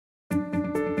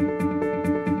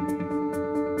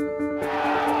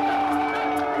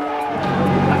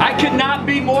I could not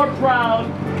be more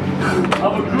proud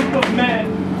of a group of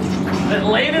men that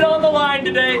laid it on the line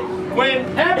today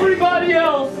when everybody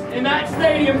else in that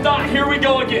stadium thought, here we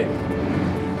go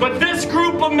again. But this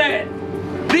group of men,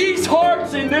 these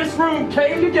hearts in this room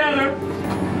came together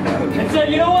and said,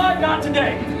 you know what? Not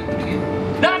today.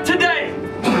 Not today.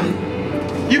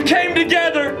 You came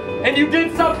together and you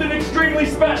did something extremely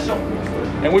special.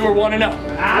 And we were 1-0.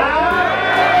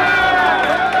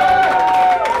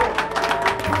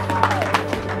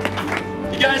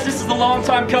 You guys, this is a long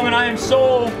time coming. I am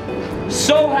so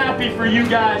happy for you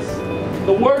guys.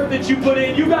 The work that you put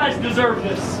in, you guys deserve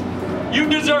this. You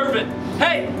deserve it.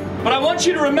 Hey, but I want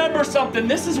you to remember something.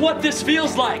 This is what this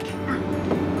feels like.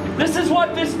 This is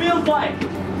what this feels like.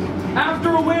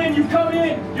 After a win, you come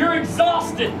in, you're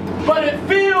exhausted, but it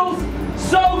feels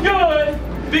so good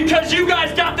because you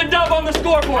guys got the dub on the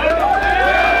scoreboard.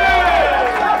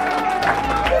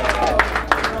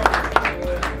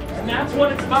 And that's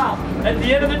what it's about. At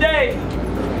the end of the day,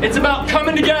 it's about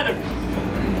coming together.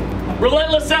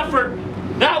 Relentless effort.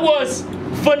 That was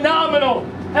phenomenal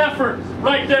effort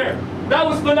right there. That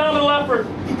was phenomenal effort.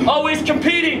 Always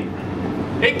competing.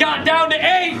 It got down to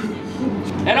 8.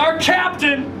 And our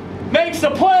captain makes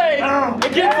a play and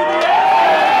gets to the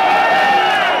end.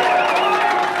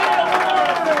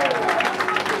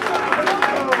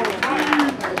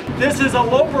 This is a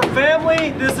Loper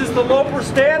family, this is the Loper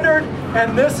standard,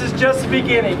 and this is just the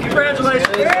beginning. Congratulations.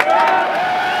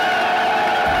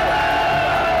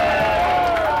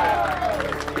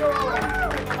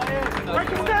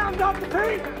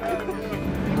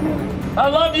 I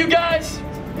love you guys.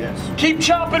 Yes. Keep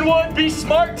chopping wood. Be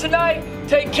smart tonight.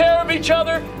 Take care of each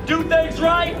other. Do things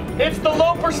right. It's the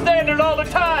Loper standard all the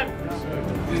time.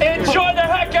 Enjoy the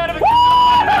heck out of it.